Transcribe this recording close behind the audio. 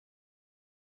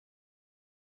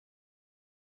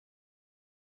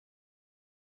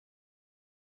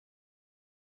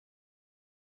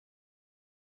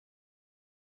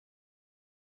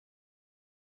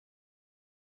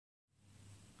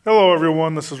Hello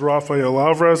everyone, this is Rafael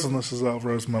Alvarez and this is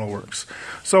Alvarez Metalworks.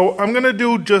 So I'm going to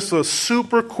do just a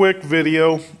super quick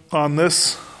video on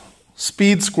this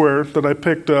Speed Square that I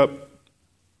picked up.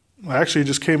 Actually, it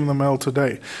just came in the mail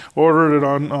today. Ordered it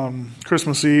on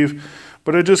Christmas Eve,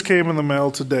 but it just came in the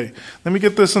mail today. Let me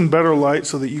get this in better light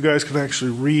so that you guys can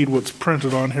actually read what's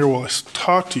printed on here while I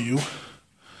talk to you.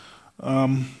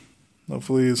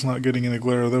 Hopefully it's not getting any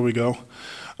glare. There we go.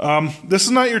 This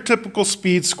is not your typical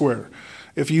Speed Square.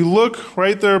 If you look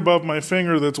right there above my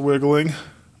finger that's wiggling,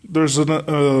 there's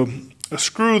a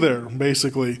screw there,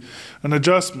 basically, an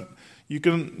adjustment. You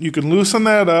can loosen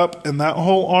that up, and that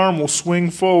whole arm will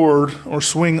swing forward or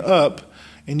swing up,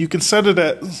 and you can set it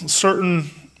at certain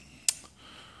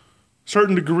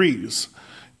degrees.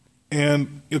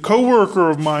 And a coworker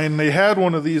of mine, they had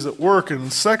one of these at work, and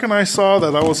the second I saw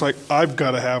that, I was like, I've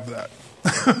got to have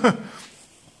that.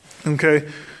 Okay.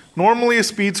 Normally a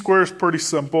Speed Square is pretty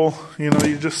simple. You know,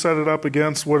 you just set it up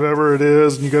against whatever it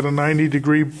is, and you got a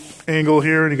 90-degree angle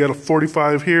here, and you got a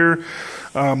 45 here.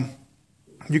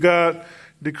 You got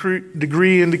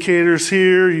degree indicators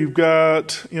here. You've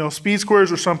got, you know, Speed Squares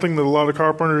are something that a lot of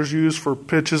carpenters use for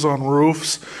pitches on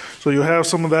roofs. So you have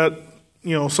some of that,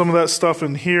 you know, some of that stuff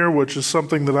in here, which is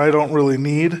something that I don't really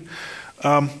need.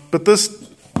 But this,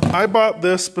 I bought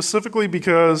this specifically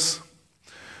because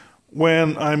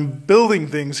when I'm building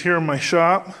things here in my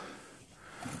shop,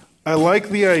 I like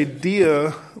the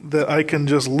idea that I can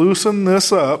just loosen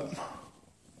this up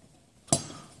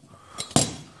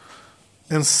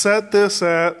and set this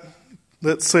at,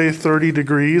 let's say, 30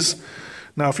 degrees.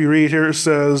 Now, if you read here, it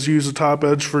says use the top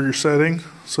edge for your setting.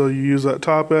 So you use that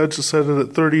top edge to set it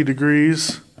at 30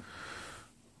 degrees.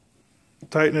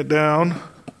 Tighten it down.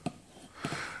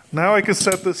 Now I can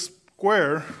set this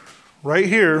square right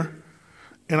here,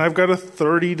 and I've got a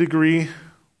 30-degree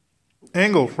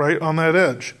angle right on that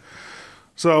edge.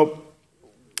 So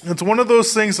it's one of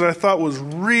those things that I thought was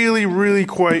really, really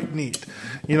quite neat.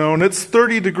 You know, and it's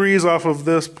 30 degrees off of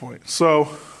this point. So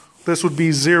this would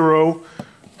be 0.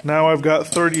 Now I've got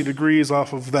 30 degrees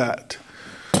off of that.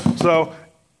 So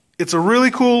it's a really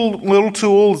cool little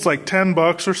tool. It's like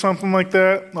 $10 or something like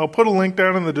that. I'll put a link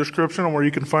down in the description on where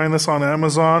you can find this on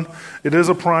Amazon. It is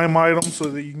a Prime item so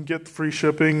that you can get the free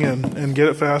shipping and get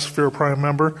it fast if you're a Prime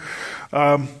member.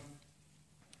 I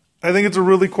think it's a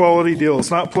really quality deal.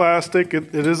 It's not plastic.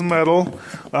 It is metal.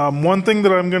 One thing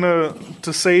that I'm going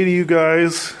to say to you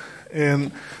guys,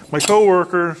 and my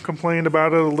coworker complained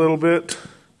about it a little bit,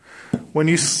 when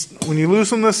you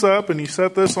loosen this up and you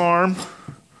set this arm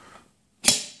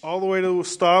all the way to a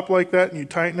stop like that and you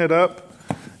tighten it up,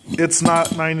 it's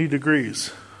not 90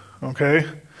 degrees, okay?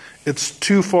 It's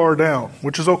too far down,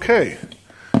 which is okay.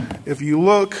 If you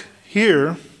look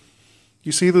here,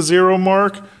 you see the 0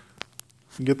 mark?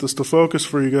 Get this to focus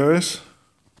for you guys.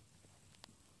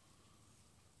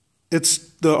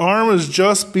 The arm is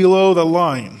just below the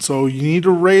line, so you need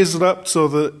to raise it up so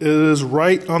that it is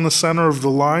right on the center of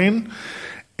the line,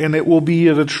 and it will be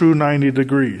at a true 90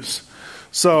 degrees.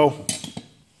 So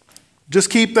just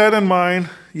keep that in mind.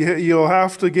 You'll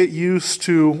have to get used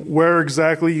to where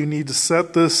exactly you need to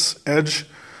set this edge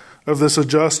of this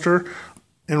adjuster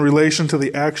in relation to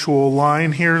the actual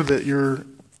line here that you're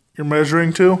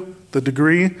measuring to, the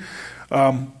degree.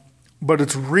 But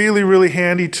it's really, really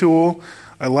handy tool.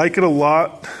 I like it a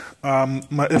lot.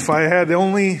 If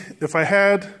I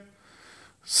had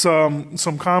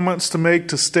some comments to make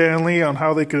to Stanley on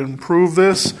how they could improve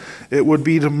this, it would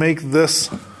be to make this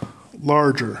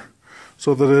larger,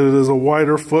 so that it is a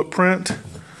wider footprint.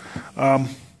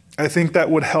 I think that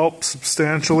would help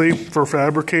substantially for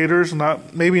fabricators,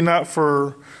 maybe not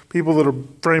for people that are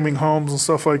framing homes and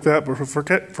stuff like that, but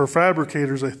for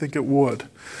fabricators, I think it would.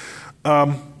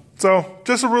 So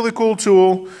just a really cool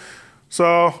tool.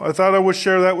 So I thought I would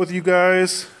share that with you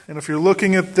guys. And if you're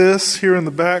looking at this here in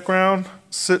the background,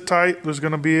 sit tight. There's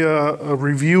going to be a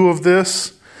review of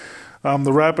this,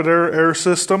 the rapid air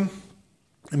system.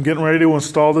 I'm getting ready to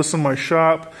install this in my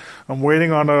shop. I'm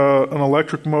waiting on an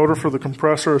electric motor for the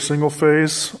compressor, a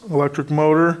single-phase electric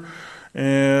motor.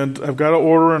 And I've got to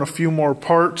order in a few more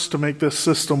parts to make this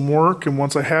system work. And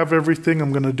once I have everything,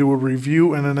 I'm going to do a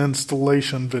review and an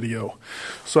installation video.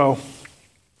 So,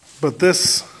 but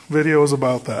this video is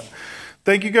about that.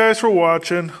 Thank you guys for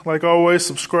watching. Like always,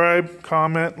 subscribe,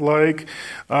 comment, like.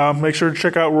 Make sure to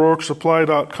check out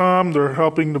RourkeSupply.com. They're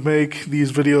helping to make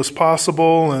these videos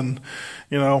possible, and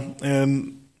you know,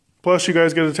 and plus you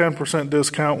guys get a 10%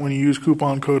 discount when you use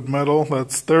coupon code METAL.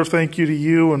 That's their thank you to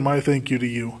you and my thank you to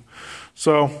you.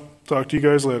 So, talk to you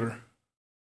guys later.